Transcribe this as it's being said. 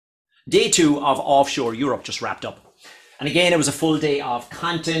Day 2 of Offshore Europe just wrapped up. And again, it was a full day of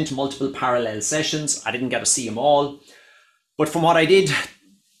content, multiple parallel sessions. I didn't get to see them all. But from what I did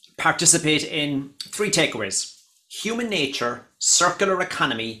participate in, 3 takeaways: human nature, circular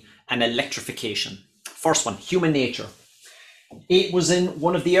economy, and electrification. First one, human nature. It was in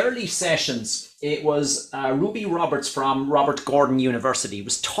one of the early sessions. It was Ruby Roberts from Robert Gordon University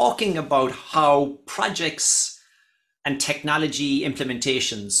was talking about how projects and technology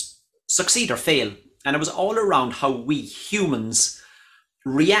implementations succeed or fail. And it was all around how we humans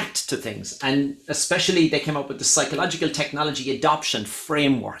react to things. And especially they came up with the psychological technology adoption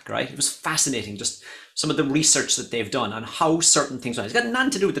framework, right? It was fascinating, just some of the research that they've done on how certain things are. It's got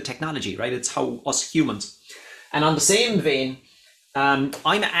nothing to do with the technology, right? It's how us humans. And on the same vein,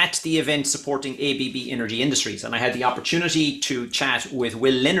 I'm at the event supporting ABB Energy Industries, and I had the opportunity to chat with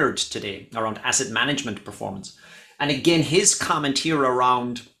Leonard today around asset management performance. And again, his comment here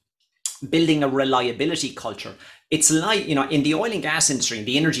around building a reliability culture. It's like, you know, in the oil and gas industry, in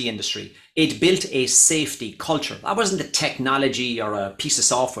the energy industry, it built a safety culture. That wasn't a technology or a piece of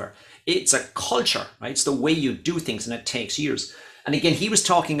software. It's a culture, right? It's the way you do things, and it takes years. And again, he was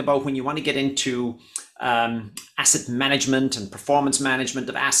talking about when you want to get into asset management and performance management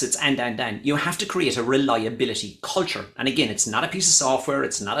of assets, and you have to create a reliability culture. And again, it's not a piece of software.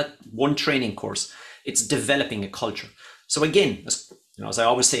 It's not a one training course. It's developing a culture. So again, you know, as I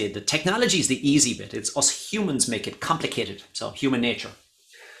always say, the technology is the easy bit. It's us humans make it complicated. So human nature.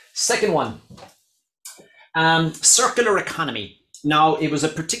 Second one, circular economy. Now, it was a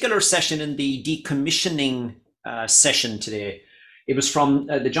particular session in the decommissioning session today. It was from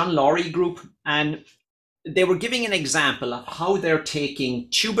the John Laurie group, and they were giving an example of how they're taking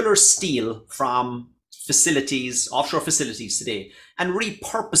tubular steel from facilities, offshore facilities today, and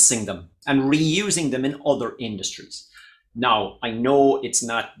repurposing them and reusing them in other industries. Now, I know it's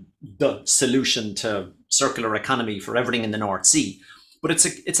not the solution to circular economy for everything in the North Sea, but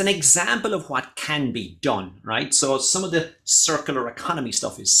it's an example of what can be done, right? So some of the circular economy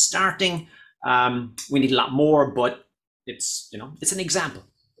stuff is starting. We need a lot more, but it's, you know, it's an example.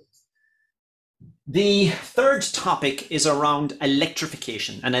 The third topic is around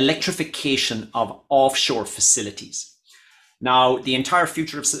electrification and electrification of offshore facilities. Now, the entire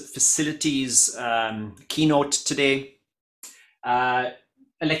Future of Facilities keynote today,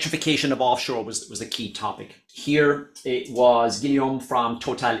 electrification of offshore was the key topic. Here it was Guillaume from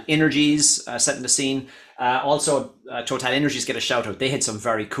TotalEnergies setting the scene. Also, TotalEnergies get a shout out. They had some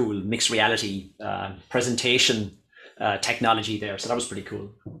very cool mixed reality presentation technology there. So that was pretty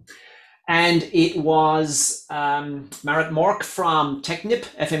cool. And it was Marit Mork from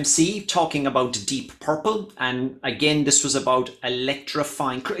TechnipFMC talking about deep purple. And again, this was about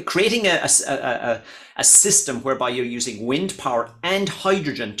electrifying, creating a system whereby you're using wind power and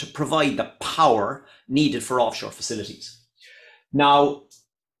hydrogen to provide the power needed for offshore facilities. Now,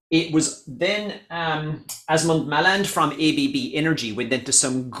 it was then Asmund Maeland from ABB Energy went into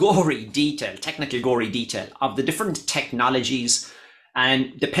some gory detail, technical gory detail of the different technologies.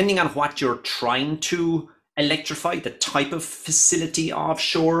 And depending on what you're trying to electrify, the type of facility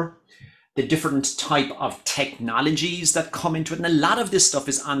offshore, the different type of technologies that come into it. And a lot of this stuff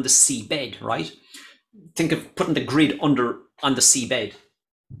is on the seabed, right? Think of putting the grid on the seabed.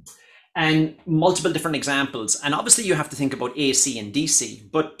 And multiple different examples. And obviously you have to think about AC and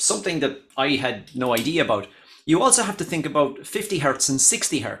DC, but something that I had no idea about, you also have to think about 50 hertz and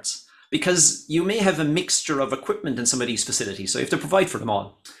 60 hertz. Because you may have a mixture of equipment in some of these facilities, so you have to provide for them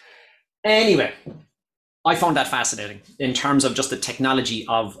all. Anyway, I found that fascinating in terms of just the technology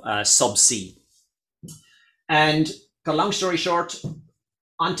of subsea. And got a long story short,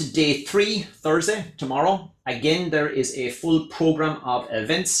 on to day 3, Thursday, tomorrow. Again, there is a full program of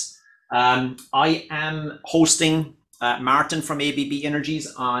events. I am hosting Martin from ABB Energies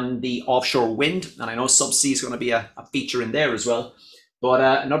on the offshore wind, and I know subsea is going to be a feature in there as well. But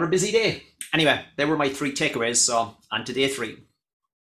another busy day. Anyway, they were my 3 takeaways. So on to day 3.